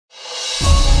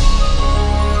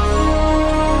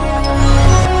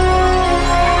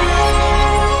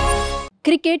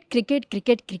Cricket cricket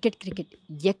cricket cricket cricket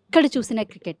ఎక్కడ చూసినా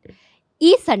cricket.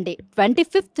 ఈ సండే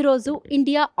 25th రోజు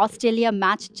ఇండియా ఆస్ట్రేలియా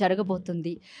మ్యాచ్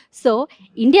జరగబోతుంది. సో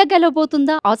ఇండియా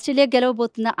గెలవబోతుందా ఆస్ట్రేలియా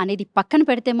గెలవబోతుందా అనేది పక్కన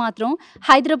పెడితే మాత్రం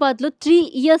హైదరాబాద్లో 3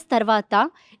 years తర్వాత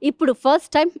ఇప్పుడు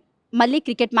ఫస్ట్ టైం మళ్ళీ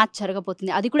క్రికెట్ మ్యాచ్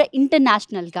జరగబోతుంది, అది కూడా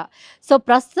ఇంటర్నేషనల్గా. సో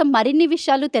ప్రస్తుతం మరిన్ని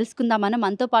విషయాలు తెలుసుకుందాం మనం.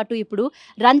 మనతో పాటు ఇప్పుడు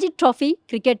Ranji trophy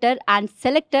cricketer and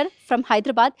selector from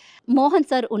Hyderabad Mohan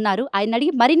sir ఉన్నారు. ఆయన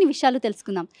అడిగి మరిన్ని విషయాలు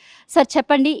తెలుసుకుందాం. సార్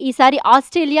చెప్పండి, ఈసారి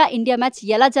ఆస్ట్రేలియా ఇండియా మ్యాచ్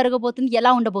ఎలా జరగబోతుంది,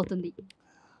 ఎలా ఉండబోతుంది?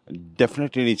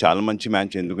 డెఫినెట్లీ చాలా మంచి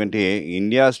మ్యాచ్. ఎందుకంటే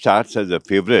India starts as a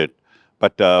favourite,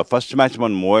 but first match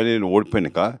మన మొబైల్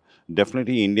ఓడిపోయినాక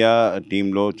డెఫినెట్లీ ఇండియా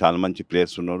టీంలో చాలా మంచి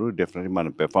ప్లేయర్స్ ఉన్నారు. డెఫినెట్లీ మన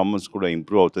పెర్ఫార్మెన్స్ కూడా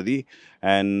ఇంప్రూవ్ అవుతుంది.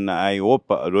 And I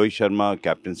hope Rohit Sharma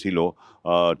క్యాప్టెన్సీలో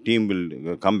team will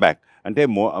come back. అంటే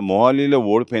మొహాలీలో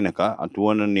ఓడిపోయినాక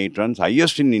 208 runs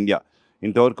హయ్యెస్ట్ ఇన్ ఇండియా.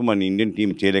 ఇంతవరకు మన ఇండియన్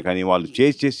టీం చేయలే, కానీ వాళ్ళు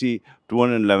చేసి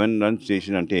 211 runs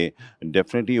చేసినంటే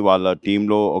డెఫినెట్లీ వాళ్ళ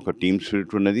టీంలో ఒక టీమ్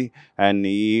స్పిరిట్ ఉన్నది.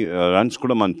 అండ్ ఈ రన్స్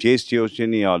కూడా మనం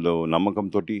చేయవచ్చని వాళ్ళు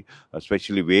నమ్మకంతో,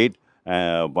 especially Wade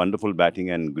wonderful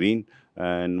batting and green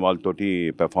and వాళ్ళతోటి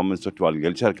పెర్ఫార్మెన్స్ తోటి వాళ్ళు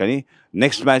గెలిచారు. కానీ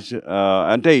నెక్స్ట్ మ్యాచ్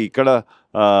అంటే ఇక్కడ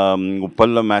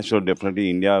ఉప్పల్లో మ్యాచ్లో definitely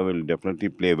India will definitely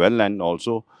play well and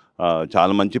also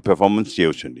చాలా మంచి performance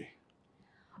చేయవచ్చండి.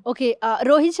 Okay,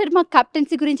 Rohit Sharma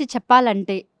captaincy గురించి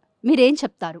చెప్పాలంటే మీరేం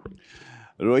చెప్తారు?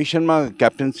 రోహిత్ శర్మ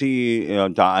కెప్టెన్సీ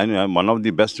ఆయన one of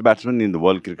the best batsmen in the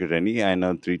world cricket అని. ఆయన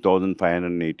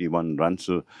 3581 runs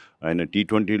ఆయన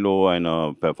T20లో ఆయన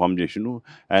పెర్ఫామ్ చేసిండు.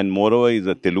 And more over is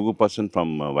a Telugu person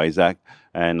from Vizag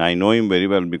and I know him very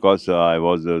well because I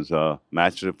was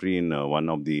match referee in one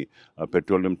of the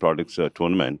petroleum products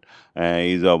tournament.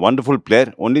 Is a wonderful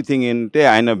player. Only thing ఏంటంటే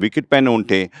ఆయన wicket పైన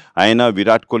ఉంటే, ఆయన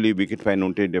Virat Kohli wicket పైన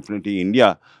ఉంటే definitely India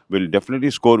will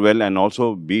definitely score well and also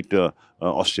beat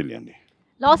Australia అండి.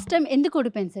 Last time ఎందుకు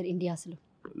ఓడిపోయింది సార్ ఇండియా? అసలు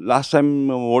లాస్ట్ టైం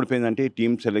ఓడిపోయిందంటే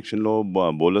టీమ్ సెలెక్షన్లో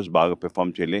బౌలర్స్ బాగా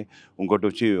పెర్ఫామ్ చేయలే. ఇంకోటి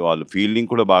వచ్చి వాళ్ళు ఫీల్డింగ్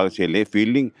కూడా బాగా చేయలే.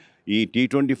 ఫీల్డింగ్ ఈ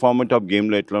T20 ఫార్మాట్ ఆఫ్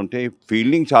గేమ్లో ఎట్లా ఉంటే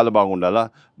ఫీల్డింగ్ చాలా బాగుండాలా.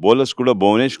 బౌలర్స్ కూడా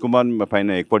భువనేష్ కుమార్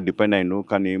పైన ఎక్కువ డిపెండ్ అయిను,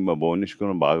 కానీ భువనేష్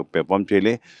కుమార్ బాగా పెర్ఫామ్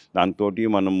చేయలే. దాంతో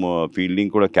మనం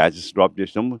ఫీల్డింగ్ కూడా క్యాచెస్ డ్రాప్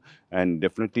చేసినాము. And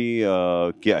definitely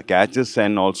catches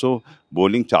and also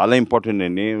bowling చాలా ఇంపార్టెంట్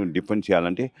అండి. డిఫెండ్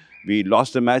చేయాలంటే we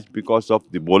last the match because of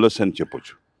the bowlers అని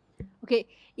చెప్పొచ్చు. ఓకే,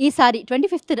 ఈసారి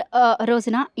 25th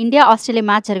రోజున ఇండియా ఆస్ట్రేలియా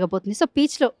మ్యాచ్ జరగబోతుంది. సో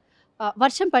పీచ్లో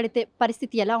వర్షం పడితే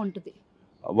పరిస్థితి ఎలా ఉంటుంది?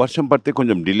 వర్షం పడితే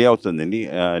కొంచెం డిలే అవుతుందండి.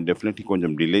 డెఫినెట్లీ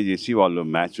కొంచెం డిలే చేసి వాళ్ళు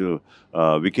మ్యాచ్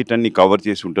వికెట్ అన్ని కవర్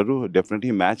చేసి ఉంటారు.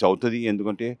 డెఫినెట్లీ మ్యాచ్ అవుతుంది,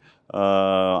 ఎందుకంటే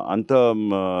అంత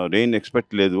రెయిన్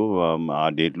ఎక్స్పెక్ట్ లేదు ఆ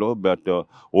డేట్లో. బట్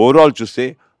ఓవరాల్ చూస్తే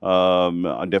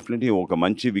డెఫినెట్లీ ఒక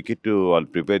మంచి వికెట్ వాళ్ళు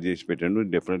ప్రిపేర్ చేసి పెట్టారు.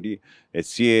 డెఫినెట్లీ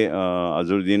SCA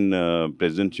అజరుద్దీన్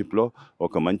ప్రెసిడెంట్షిప్లో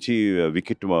ఒక మంచి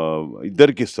వికెట్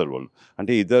ఇద్దరికి ఇస్తారు వాళ్ళు.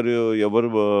 అంటే ఇద్దరు ఎవరు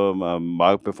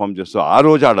బాగా పెర్ఫామ్ చేస్తారో ఆ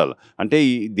రోజు ఆడాలి. అంటే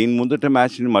దీని ముందట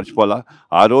మ్యాచ్ని మర్చిపోవాలా,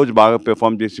 ఆ రోజు బాగా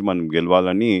పెర్ఫామ్ చేసి మనం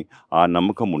గెలవాలని ఆ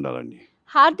నమ్మకం ఉండాలండి.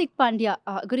 హార్దిక్ పాండ్యా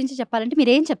గురించి చెప్పాలంటే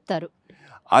మీరేం చెప్తారు?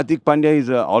 హార్దిక్ పాండ్యా ఈజ్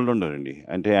ఆల్రౌండర్ అండి.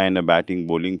 అంటే ఆయన బ్యాటింగ్,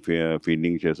 బౌలింగ్,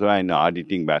 ఫీల్డింగ్ చేస్తారు. ఆయన హార్డ్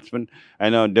హిట్టింగ్ బ్యాట్స్మెన్.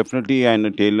 ఆయన డెఫినెట్లీ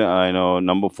ఆయన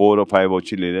నంబర్ 4 or 5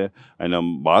 వచ్చి లేదా ఆయన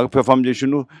బాగా పెర్ఫామ్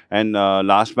చేసిండు. అండ్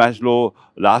లాస్ట్ మ్యాచ్లో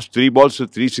లాస్ట్ 3 balls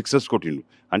 3 sixes కొట్టిండు.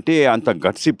 అంటే అంత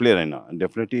గట్సీ ప్లేయర్ అయినా.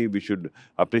 డెఫినెట్లీ వీ షుడ్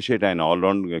అప్రిషియేట్ ఆయన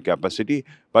ఆల్రౌండ్ కెపాసిటీ.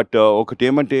 బట్ ఒకటి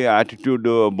ఏమంటే యాటిట్యూడ్,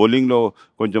 బౌలింగ్లో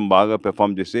కొంచెం బాగా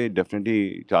పెర్ఫామ్ చేస్తే డెఫినెట్లీ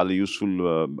చాలా యూస్ఫుల్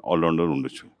ఆల్రౌండర్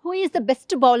ఉండొచ్చు. Who is the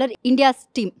best bowler India's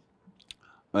team?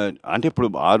 అంటే ఇప్పుడు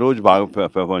ఆ రోజు బాగా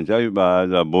performance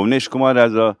Bhuvanesh Kumar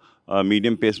as a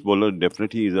medium pace bowler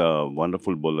definitely is a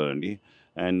wonderful bowler అండి.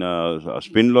 అండ్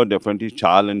స్పిన్లో డెఫినెట్లీ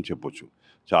చాల్ అని చెప్పొచ్చు.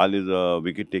 చాల్ is a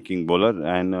wicket taking bowler.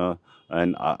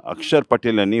 And Axar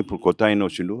Patel అని ఇప్పుడు కొత్త ఆయన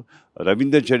వచ్చిండు.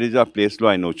 రవీందర్ జడేజా ప్లేస్లో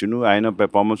ఆయన వచ్చిండు. ఆయన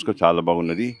పెర్ఫార్మెన్స్ కూడా చాలా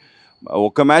బాగున్నది.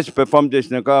 ఒక మ్యాచ్ పెర్ఫామ్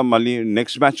చేసినాక మళ్ళీ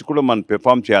నెక్స్ట్ మ్యాచ్ కూడా మనం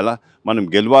పెర్ఫామ్ చేయాలా, మనం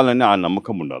గెలవాలని ఆ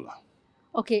నమ్మకం ఉండాలి.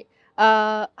 ఓకే,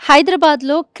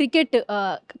 హైదరాబాద్లో క్రికెట్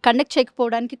కండక్ట్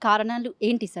చేయకపోవడానికి కారణాలు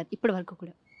ఏంటి సార్ ఇప్పటి వరకు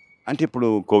కూడా? అంటే ఇప్పుడు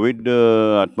కోవిడ్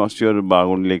అట్మాస్ఫియర్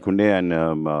లేకుండే అండ్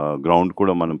గ్రౌండ్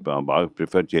కూడా మనం బాగా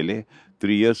ప్రిఫర్ చేయలే.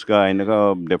 3 yearsగా అయినగా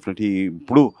డెఫినెట్లీ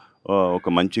ఇప్పుడు ఒక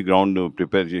మంచి గ్రౌండ్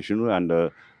ప్రిపేర్ చేసిండు. అండ్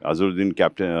అజరుద్దీన్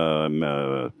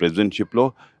ప్రెసిడెంట్షిప్లో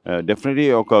డెఫినెట్లీ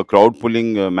ఒక క్రౌడ్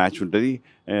పుల్లింగ్ మ్యాచ్ ఉంటుంది.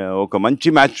 ఒక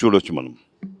మంచి మ్యాచ్ చూడవచ్చు మనం.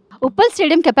 ఉప్పల్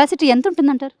స్టేడియం కెపాసిటీ ఎంత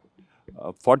ఉంటుందంటారు?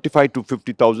 45,000 to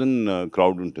 50,000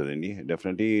 క్రౌడ్ ఉంటుందండి.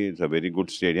 Definitely it's a very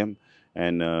good stadium.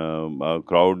 And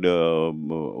crowd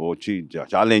వచ్చి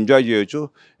చాలా ఎంజాయ్ చేయొచ్చు.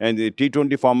 అండ్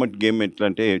T20 ఫార్మాట్ గేమ్ ఎట్లా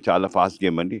అంటే చాలా ఫాస్ట్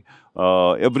గేమ్ అండి.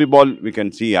 Every ball we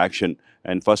can see action.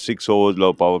 And first 6 ఓవర్స్లో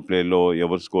power ప్లేలో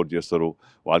ఎవరు స్కోర్ చేస్తారో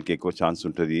వాళ్ళకి ఎక్కువ ఛాన్స్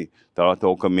ఉంటుంది. తర్వాత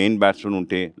ఒక మెయిన్ బ్యాట్స్మెన్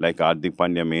ఉంటే like Hardik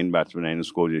Pandya main batsmen ఆయన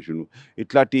స్కోర్ చేసిండు.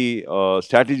 ఇట్లాంటి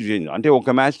స్ట్రాటజీ చేంజ్ అంటే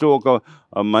ఒక మ్యాచ్లో ఒక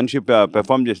మనిషి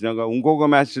పెర్ఫామ్ చేసినాక ఇంకొక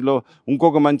మ్యాచ్లో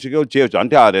ఇంకొక మనిషిగా చేయొచ్చు.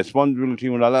 అంటే ఆ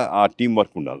రెస్పాన్సిబిలిటీ ఉండాలా, ఆ టీం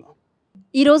వర్క్ ఉండాలి.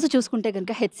 ఈ రోజు చూసుకుంటే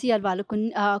గనుక హెచ్‌సీఆర్ వాళ్ళు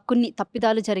కొన్ని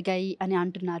తప్పిదాలు జరిగాయి అని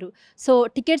అంటున్నారు. సో,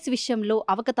 టికెట్స్ విషయంలో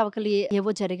అవకతవకలు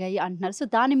ఏవో జరిగాయి అంటున్నారు. సో,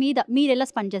 దాని మీద మీరెలా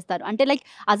స్పందిస్తారు? అంటే లైక్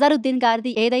అజారుద్దీన్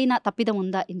గారిది ఏదైనా తప్పిదం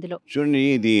ఉందా ఇందులో? చూడండి,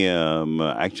 ఇది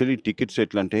యాక్చువల్లీ టికెట్స్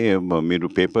ఎట్లా అంటే మీరు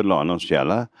పేపర్లో అనౌన్స్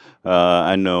చేయాలా.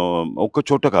 అండ్ ఒక్క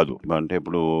చోట కాదు. అంటే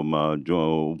ఇప్పుడు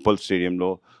ఉప్పల్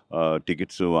స్టేడియంలో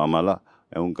టికెట్స్ అమ్మాలా,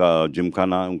 ఇంకా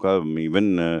జిమ్ఖానా, ఇంకా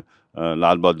ఈవెన్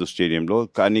లాల్ బహదూర్ స్టేడియంలో.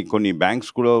 కానీ కొన్ని బ్యాంక్స్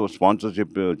కూడా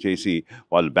స్పాన్సర్షిప్ చేసి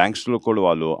వాళ్ళు బ్యాంక్స్లో కూడా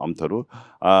వాళ్ళు అమ్ముతారు.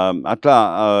 అట్లా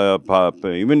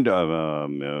ఈవెన్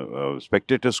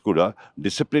స్పెక్టేటర్స్ కూడా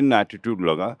డిసిప్లిన్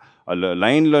యాటిట్యూడ్లోగా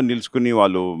లైన్లో నిలుచుకుని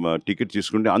వాళ్ళు టికెట్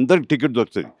తీసుకుంటే అందరికి టికెట్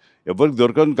దొరుకుతుంది. ఎవరికి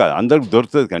దొరకదు కాదు, అందరికి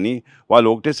దొరుకుతుంది. కానీ వాళ్ళు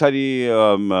ఒకటేసారి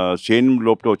స్టేడియం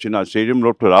లోపల వచ్చిన స్టేడియం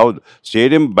లోపల రావద్దు.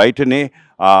 స్టేడియం బయటనే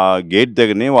ఆ గేట్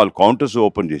దగ్గరనే వాళ్ళు కౌంటర్స్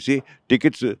ఓపెన్ చేసి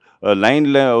టికెట్స్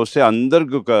లైన్లో వస్తే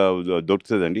అందరికి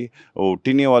దొరుకుతుందండి.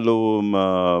 ఉట్టిని వాళ్ళు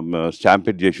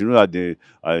స్టాంపేట్ చేసిండ్రు. అది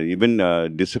even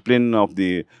discipline of the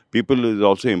people is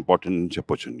also important అని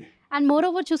చెప్పొచ్చండి. అండ్ మోర్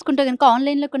ఓవర్ చూసుకుంటే గనుక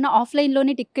ఆన్‌లైన్‌లో కన్నా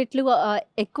ఆఫ్‌లైన్‌లోనే టికెట్లు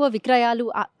ఎక్కువ విక్రయాలు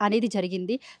అనేది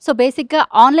జరిగింది. సో, బేసిక్‌గా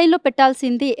ఆన్‌లైన్‌లో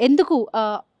పెట్టాల్సింది ఎందుకు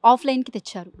ఆఫ్‌లైన్‌కి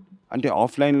తెచ్చారు? అంటే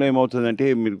ఆఫ్లైన్లో ఏమవుతుందంటే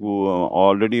మీకు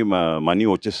ఆల్రెడీ మనీ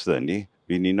వచ్చేస్తుందండి.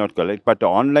 We need not collect. But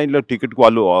ఆన్లైన్లో టికెట్కి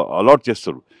వాళ్ళు అలాట్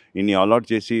చేస్తారు. ఇన్ని అలాట్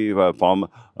చేసి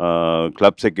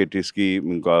క్లబ్ సెక్రటరీస్కి,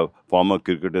 ఇంకా ఫార్మర్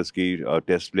క్రికెటర్స్కి,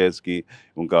 టెస్ట్ ప్లేయర్స్కి,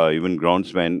 ఇంకా ఈవెన్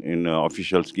గ్రౌండ్స్ మ్యాన్ ఇన్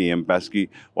ఆఫీషియల్స్కి, ఎంపైర్స్కి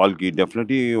వాళ్ళకి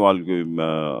డెఫినెట్లీ వాళ్ళకి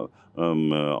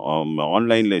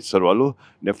ఆన్లైన్లో ఇస్తారు వాళ్ళు.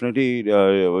 Definitely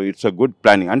it's a good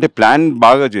planning. అంటే ప్లాన్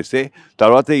బాగా చేస్తే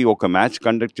తర్వాత ఈ ఒక మ్యాచ్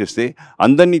కండక్ట్ చేస్తే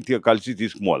అందరినీ కలిసి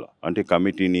తీసుకుపోవాలి. అంటే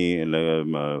కమిటీని,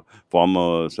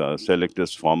 ఫార్మర్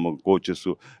సెలెక్టర్స్, ఫార్మర్ కోచెస్,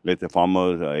 లేకపోతే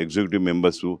ఫార్మర్ ఎగ్జిక్యూటివ్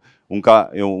మెంబర్స్, ఇంకా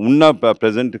ఉన్న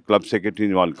ప్రజెంట్ క్లబ్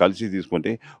సెక్రటరీని వాళ్ళు కలిసి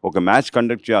తీసుకుంటే ఒక మ్యాచ్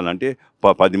కండక్ట్ చేయాలంటే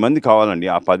 10 మంది కావాలండి.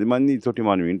 ఆ 10 మందితోటి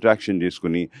మనం ఇంటరాక్షన్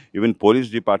చేసుకుని ఈవెన్ పోలీస్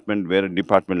డిపార్ట్మెంట్, వేరే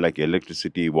డిపార్ట్మెంట్ లైక్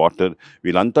ఎలక్ట్రిసిటీ, వాటర్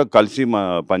వీళ్ళంతా కలిసి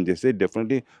పనిచేస్తే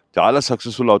డెఫినెట్లీ చాలా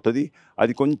సక్సెస్ఫుల్ అవుతుంది.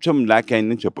 అది కొంచెం ల్యాక్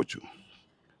అయిందని చెప్పొచ్చు.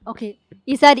 ఓకే.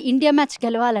 ఈసారి ఇండియా మ్యాచ్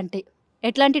గెలవాలంటే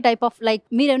ఎట్లాంటి టైప్ ఆఫ్ లైక్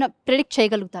మీరేమైనా ప్రిడిక్ట్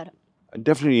చేయగలుగుతారా?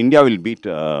 Definitely India will beat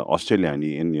Australia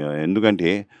అండి. ఎందుకంటే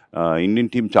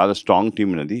ఇండియన్ టీం చాలా స్ట్రాంగ్ టీం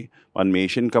ఉన్నది. మనం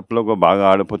ఏషియన్ కప్లో బాగా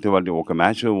ఆడకపోతే వాళ్ళు ఒక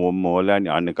మ్యాచ్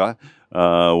ఆడినాక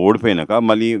ఓడిపోయినాక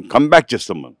మళ్ళీ కమ్బ్యాక్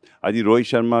చేస్తాం మనం. అది రోహిత్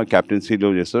శర్మ క్యాప్టెన్సీలో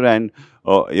చేస్తారు. And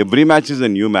every match is a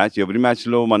new match. Every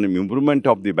మ్యాచ్లో మనం improvement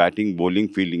of the batting,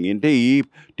 bowling, fielding. అంటే ఈ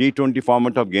T20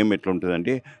 ఫార్మాట్ ఆఫ్ గేమ్ ఎట్లా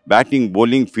ఉంటుందంటే బ్యాటింగ్,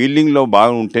 బౌలింగ్, ఫీల్డింగ్లో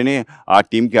బాగా ఉంటేనే ఆ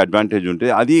టీంకి అడ్వాంటేజ్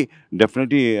ఉంటుంది. అది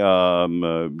డెఫినెట్లీ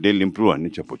డే ఇంప్రూవ్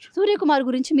అని చెప్పొచ్చు. సూర్యకుమార్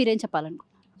గురించి మీరేం చెప్పాలనుకుంటున్నారు?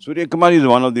 Suryakumar is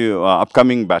one of the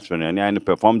upcoming batsmen అని. ఆయన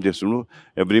పెర్ఫామ్ చేస్తున్నాడు.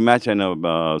 ఎవ్రీ మ్యాచ్ ఆయన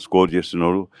స్కోర్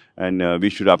చేస్తున్నాడు. And we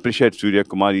should appreciate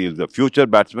Suryakumar. Is the future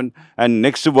batsmen. And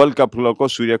next world కప్లో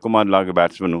సూర్యకుమార్ లాగా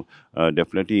బ్యాట్స్మెన్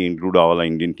డెఫినెట్లీ ఇంక్లూడ్ అవ్వాలి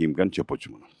ఇండియన్ టీమ్ అని చెప్పొచ్చు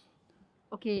మనం.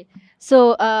 Okay. So,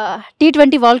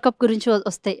 T20 world cup గురించి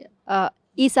వస్తే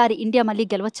ఈసారి ఇండియా మళ్ళీ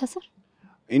గెలవచ్చా సార్?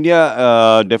 ఇండియా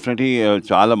డెఫినెట్లీ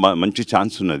చాలా మంచి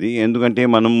ఛాన్స్ ఉన్నది. ఎందుకంటే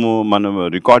మన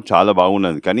రికార్డ్ చాలా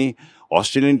బాగున్నది. కానీ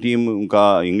ఆస్ట్రేలియన్ టీం, ఇంకా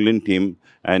England team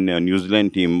and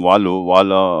New Zealand team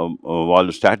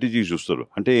వాళ్ళు స్ట్రాటజీ చూస్తారు.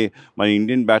 అంటే మన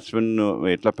ఇండియన్ బ్యాట్స్మెన్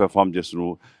ఎట్లా పెర్ఫామ్ చేస్తారు,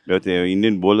 లేకపోతే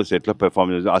ఇండియన్ బౌలర్స్ ఎట్లా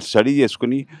పెర్ఫామ్ చేస్తారు, ఆ స్టడీ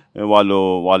చేసుకుని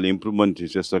వాళ్ళు ఇంప్రూవ్మెంట్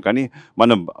చేస్తారు. కానీ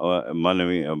మనం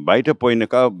బయట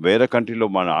పోయినాక వేరే కంట్రీలో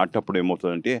మనం ఆడినప్పుడు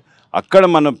ఏమవుతుందంటే అక్కడ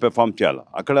మనం పెర్ఫామ్ చేయాలి.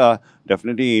 అక్కడ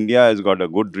definitely India has got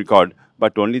a good record.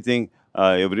 But only thing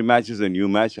every match is a new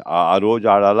match. ఆ రోజు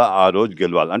ఆడాలా, ఆ రోజు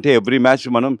గెలవాలి. అంటే ఎవ్రీ మ్యాచ్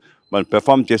మనం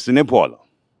పెర్ఫామ్ చేస్తూనే పోవాలి.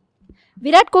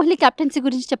 విరాట్ కోహ్లీ కెప్టెన్సీ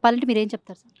గురించి చెప్పాలంటే మీరేం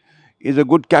చెప్తారు sir? Is a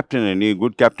good captain అండి.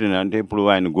 గుడ్ కెప్టెన్ అంటే ఇప్పుడు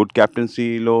ఆయన గుడ్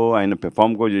కెప్టెన్సీలో ఆయన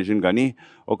పెర్ఫామ్ కూడా చేసింది. కానీ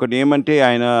ఒకటి ఏమంటే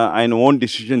ఆయన ఓన్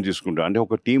డిసిషన్ తీసుకుంటారు. అంటే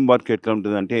ఒక టీం వర్క్ ఎట్లా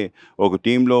ఉంటుందంటే ఒక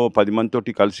టీంలో 10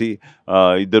 మందితోటి కలిసి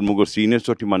 2-3 సీనియర్స్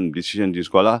తోటి మనం డిసిషన్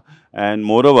తీసుకోవాలా. And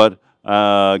more over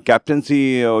captaincy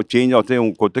change అవుతాయి.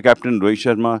 కొత్త captain Rohit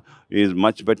Sharma is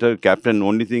much better captain.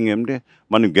 Only thing ఏమంటే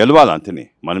మనం గెలవాలి అంతనే.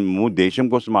 మనము దేశం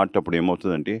కోసం ఆడేటప్పుడు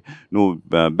ఏమవుతుందంటే నువ్వు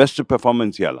బెస్ట్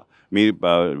పెర్ఫార్మెన్స్ ఇవ్వాలి. మీ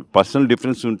పర్సనల్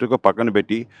డిఫరెన్స్ ఉంటే పక్కన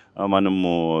పెట్టి మనము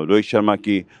రోహిత్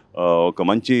శర్మకి ఒక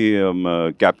మంచి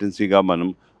కెప్టెన్సీగా మనం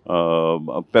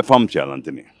పెర్ఫామ్ చేయాలి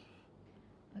అంతనే.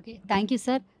 Okay, thank you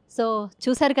sir. So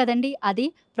చూసారు కదండి, అది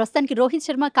ప్రస్తుతానికి రోహిత్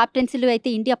శర్మ కెప్టెన్సీలో అయితే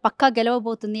ఇండియా పక్కా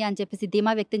గెలవబోతుంది అని చెప్పేసి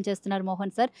ధీమా వ్యక్తం చేస్తున్నారు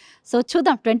మోహన్ సార్. సో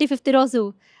చూద్దాం 25th రోజు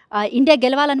ఇండియా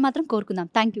గెలవాలని మాత్రం కోరుకుందాం.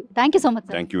 Thank you so much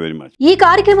sir. Thank you very much. ఈ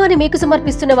కార్యక్రమాన్ని మీకు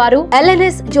సమర్పిస్తున్న వారు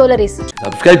LNS జ్యువెలరీస్.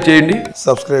 సబ్స్క్రైబ్ చేయండి.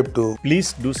 subscribe to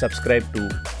Please do subscribe to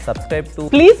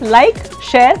please like,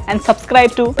 share and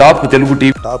subscribe to top Telugu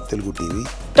TV. Top Telugu TV.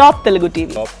 Top Telugu TV.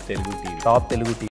 Top Telugu TV.